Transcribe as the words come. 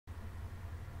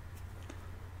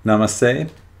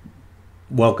Namaste.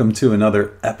 Welcome to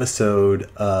another episode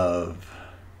of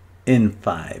In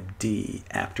 5D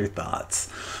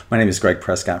Afterthoughts. My name is Greg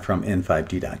Prescott from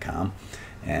in5d.com,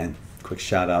 and quick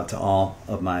shout out to all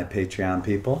of my Patreon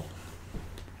people.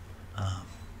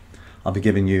 I'll be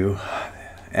giving you,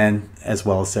 and as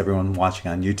well as everyone watching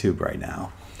on YouTube right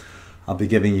now, I'll be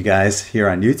giving you guys here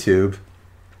on YouTube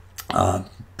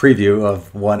preview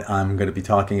of what I'm going to be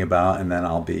talking about, and then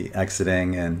I'll be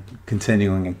exiting and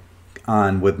continuing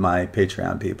on with my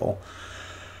Patreon people.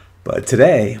 But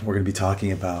today we're going to be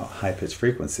talking about high-pitched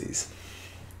frequencies.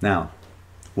 Now,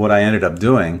 what I ended up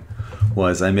doing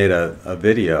was I made a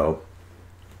video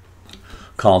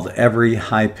called Every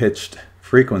High-Pitched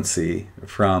Frequency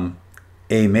from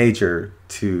A major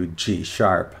to G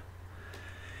sharp.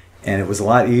 And it was a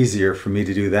lot easier for me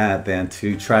to do that than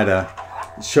to try to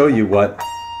show you what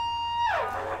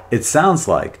it sounds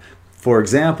like. For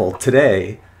example,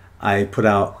 today I put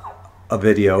out a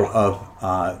video of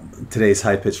today's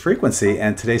high-pitched frequency,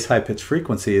 and today's high-pitched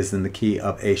frequency is in the key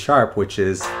of A sharp, which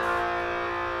is,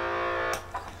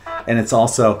 and it's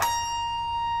also,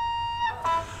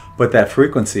 but that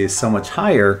frequency is so much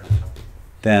higher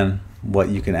than what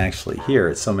you can actually hear.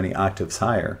 It's so many octaves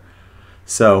higher.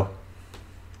 So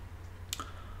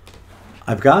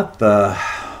I've got the,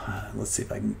 let's see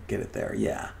if I can get it there.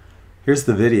 Yeah. Here's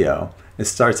the video. It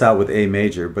starts out with A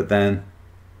major, but then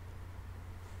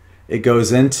it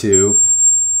goes into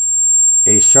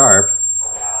A sharp.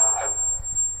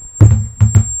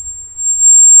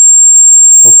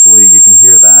 Hopefully you can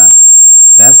hear that.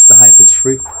 That's the high-pitched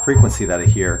frequency that I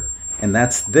hear. And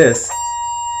that's this,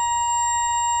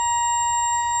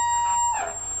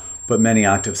 but many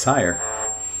octaves higher.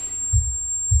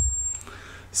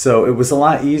 So it was a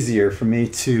lot easier for me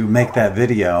to make that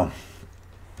video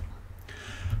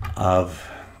of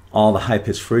all the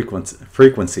high-pitched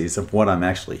frequencies of what I'm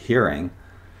actually hearing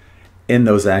in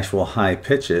those actual high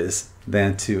pitches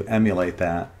than to emulate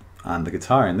that on the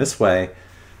guitar. And this way,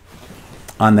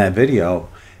 on that video,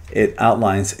 it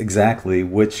outlines exactly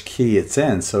which key it's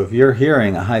in. So if you're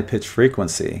hearing a high-pitched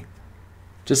frequency,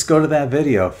 just go to that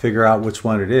video, figure out which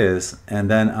one it is,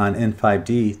 and then on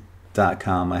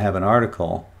in5d.com I have an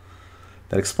article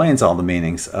that explains all the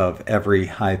meanings of every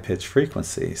high-pitched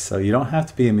frequency. So you don't have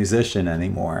to be a musician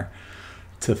anymore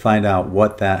to find out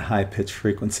what that high-pitched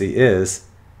frequency is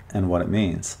and what it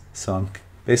means. So I'm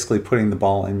basically putting the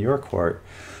ball in your court,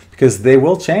 because they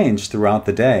will change throughout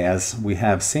the day, as we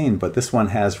have seen, but this one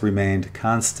has remained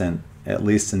constant, at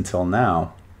least until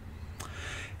now.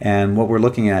 And what we're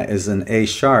looking at is an A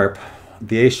sharp.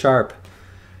 The A sharp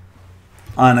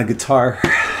on a guitar,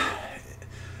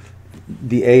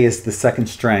 the A is the second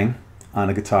string on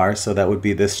a guitar, so that would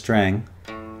be this string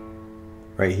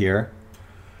right here.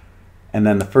 And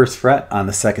then the first fret on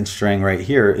the second string right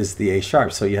here is the A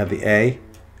sharp. So you have the A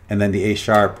and then the A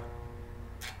sharp.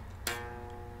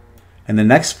 And the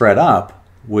next fret up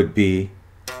would be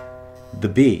the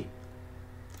B.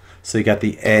 So you got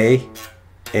the A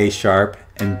sharp,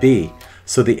 and B.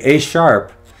 So the A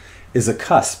sharp is a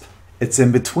cusp. It's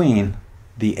in between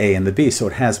the A and the B, so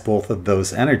it has both of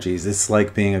those energies. It's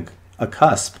like being a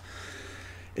cusp.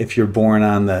 If you're born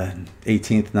on the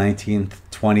 18th, 19th,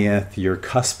 20th, you're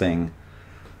cusping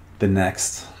the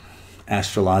next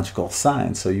astrological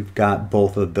sign. So you've got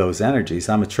both of those energies.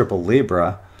 I'm a triple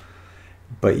Libra,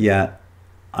 but yet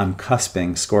I'm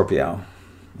cusping Scorpio.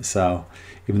 So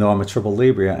even though I'm a triple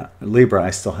Libra, I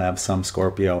still have some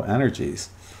Scorpio energies.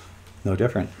 No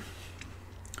different.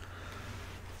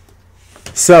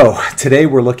 So today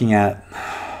we're looking at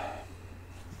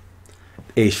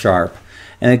A sharp,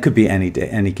 and it could be any day,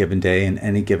 any given day, and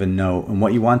any given note. And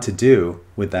what you want to do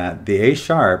with that, the A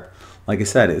sharp, like I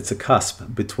said, it's a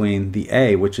cusp between the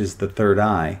A, which is the third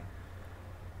eye,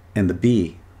 and the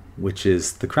B, which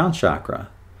is the crown chakra.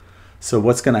 So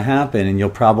what's going to happen, and you'll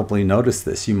probably notice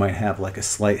this, you might have like a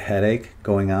slight headache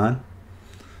going on.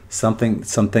 Some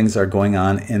things are going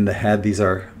on in the head. These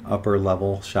are upper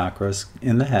level chakras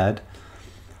in the head.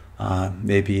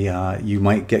 Maybe you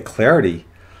might get clarity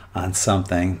on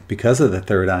something because of the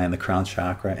third eye and the crown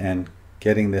chakra and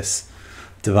getting this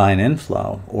divine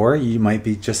inflow. Or you might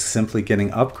be just simply getting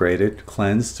upgraded,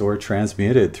 cleansed, or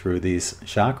transmuted through these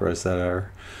chakras that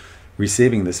are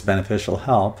receiving this beneficial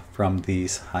help from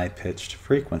these high-pitched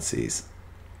frequencies.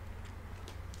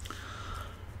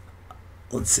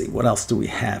 Let's see, what else do we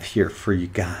have here for you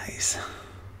guys?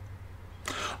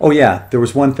 Oh yeah, there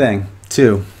was one thing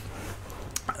too.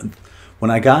 When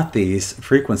I got these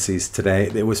frequencies today,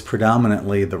 it was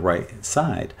predominantly the right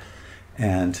side.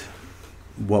 And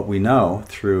what we know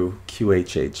through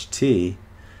QHHT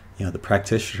you know, the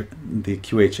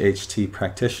QHHT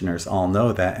practitioners all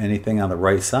know that anything on the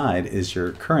right side is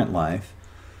your current life,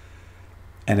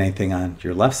 and anything on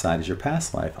your left side is your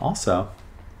past life. Also,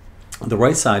 the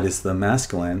right side is the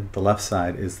masculine, the left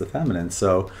side is the feminine.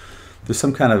 So there's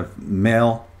some kind of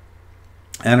male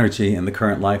energy in the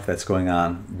current life that's going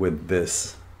on with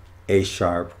this A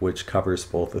sharp, which covers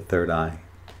both the third eye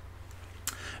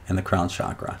and the crown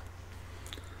chakra.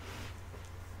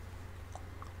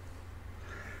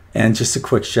 And just a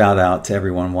quick shout out to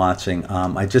everyone watching.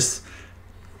 This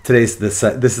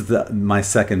is my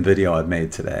second video I've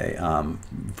made today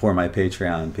for my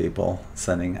Patreon people,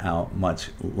 sending out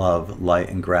much love, light,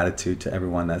 and gratitude to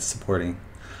everyone that's supporting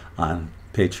on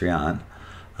Patreon.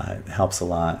 It helps a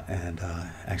lot, and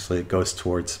actually it goes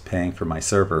towards paying for my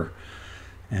server,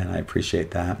 and I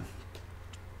appreciate that.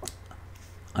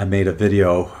 I made a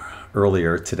video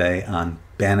earlier today on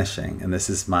banishing, and this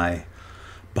is my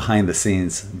behind the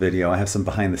scenes video. I have some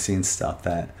behind the scenes stuff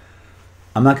that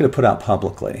I'm not going to put out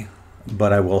publicly,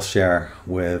 but I will share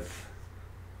with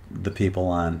the people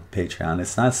on Patreon.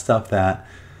 It's not stuff that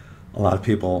a lot of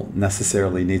people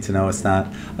necessarily need to know. It's not,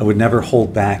 I would never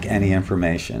hold back any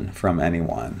information from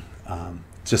anyone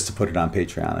just to put it on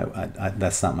Patreon.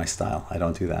 That's not my style. I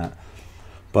don't do that.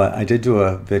 But I did do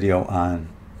a video on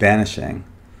banishing.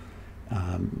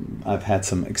 I've had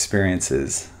some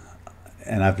experiences,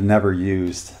 and I've never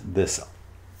used this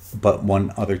but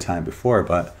one other time before,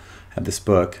 but I have this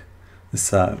book.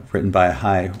 It's written by a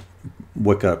high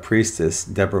Wicca priestess,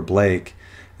 Deborah Blake.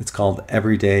 It's called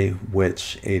Everyday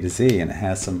Witch A to Z, and it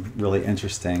has some really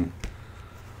interesting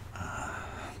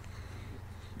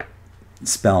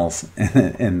spells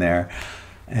in there.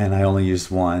 And I only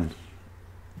used one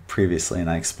previously, and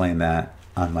I explained that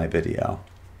on my video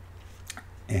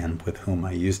and with whom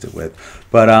I used it with.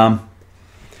 But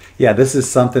yeah, this is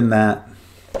something that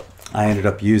I ended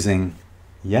up using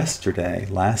yesterday,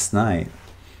 last night,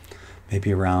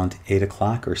 maybe around 8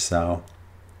 o'clock or so.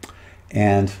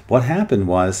 And what happened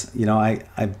was, you know, I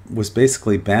was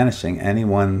basically banishing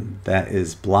anyone that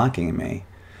is blocking me,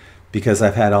 because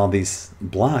I've had all these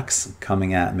blocks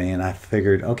coming at me, and I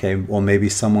figured, okay, well, maybe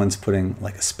someone's putting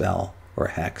like a spell or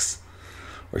a hex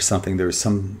or something. There was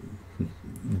some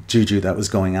juju that was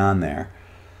going on there,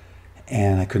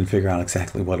 and I couldn't figure out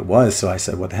exactly what it was. So I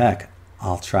said, what the heck,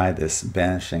 I'll try this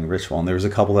banishing ritual. And there was a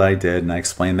couple that I did, and I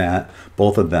explained that,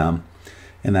 both of them,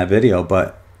 in that video.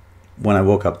 But when I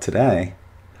woke up today,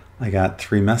 I got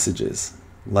 3 messages,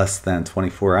 less than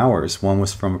 24 hours. One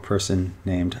was from a person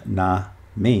named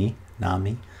Nami,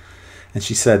 and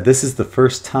she said, this is the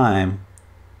first time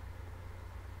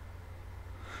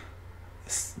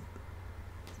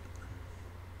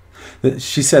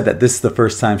she said that this is the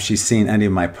first time she's seen any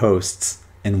of my posts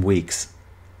in weeks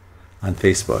on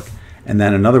Facebook. And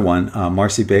then another one,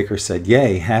 Marcy Baker, said,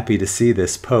 yay, happy to see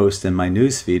this post in my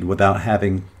newsfeed without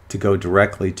having to go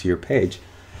directly to your page.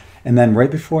 And then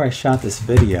right before I shot this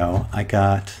video, I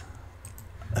got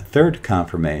a third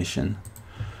confirmation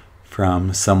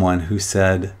from someone who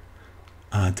said,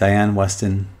 Diane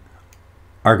Weston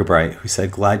Argabright, who said,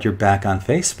 glad you're back on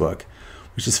Facebook,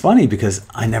 which is funny because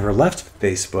I never left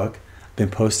Facebook. I've been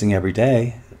posting every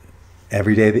day,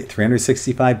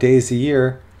 365 days a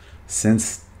year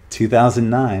since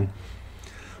 2009,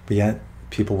 but yet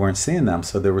people weren't seeing them.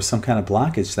 So there was some kind of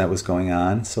blockage that was going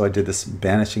on. So I did this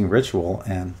banishing ritual,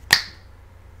 and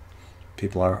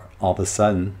people are all of a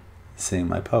sudden seeing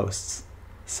my posts.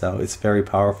 So it's very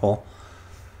powerful.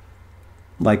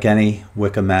 Like any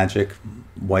Wicca magic,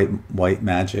 white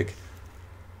magic,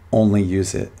 only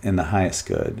use it in the highest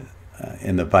good,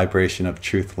 in the vibration of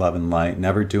truth, love, and light.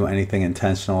 Never do anything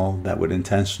intentional that would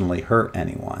intentionally hurt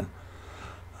anyone.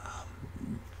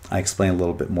 I explain a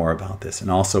little bit more about this.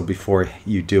 And also, before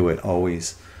you do it,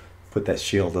 always put that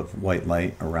shield of white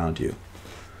light around you.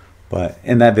 But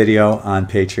in that video on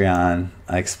Patreon,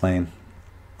 I explain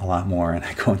a lot more, and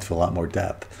I go into a lot more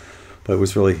depth. But it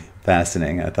was really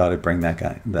fascinating. I thought I'd bring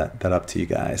that up to you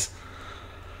guys.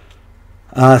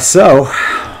 So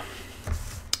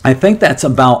I think that's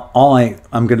about all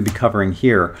I'm going to be covering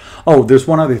here. Oh, there's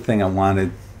one other thing I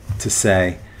wanted to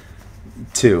say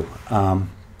too.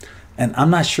 And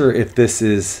I'm not sure if this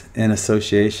is in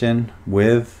association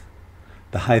with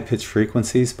the high-pitched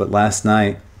frequencies, but last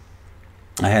night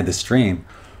I had this dream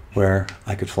where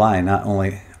I could fly, not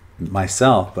only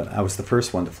myself, but I was the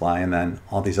first one to fly, and then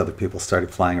all these other people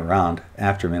started flying around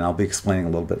after me, and I'll be explaining a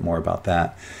little bit more about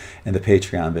that in the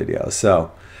Patreon video.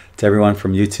 So to everyone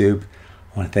from YouTube,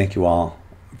 I want to thank you all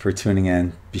for tuning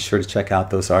in. Be sure to check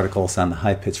out those articles on the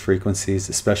high-pitched frequencies,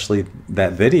 especially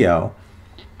that video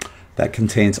that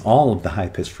contains all of the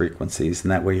high-pitched frequencies,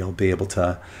 and that way you'll be able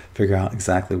to figure out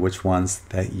exactly which ones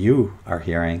that you are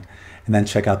hearing, and then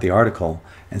check out the article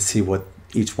and see what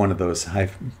each one of those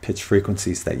high-pitched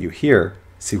frequencies that you hear,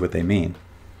 see what they mean.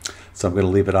 So I'm going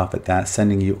to leave it off at that,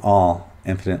 sending you all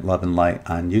infinite love and light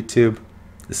on YouTube.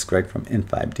 This is Greg from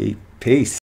In5D. Peace.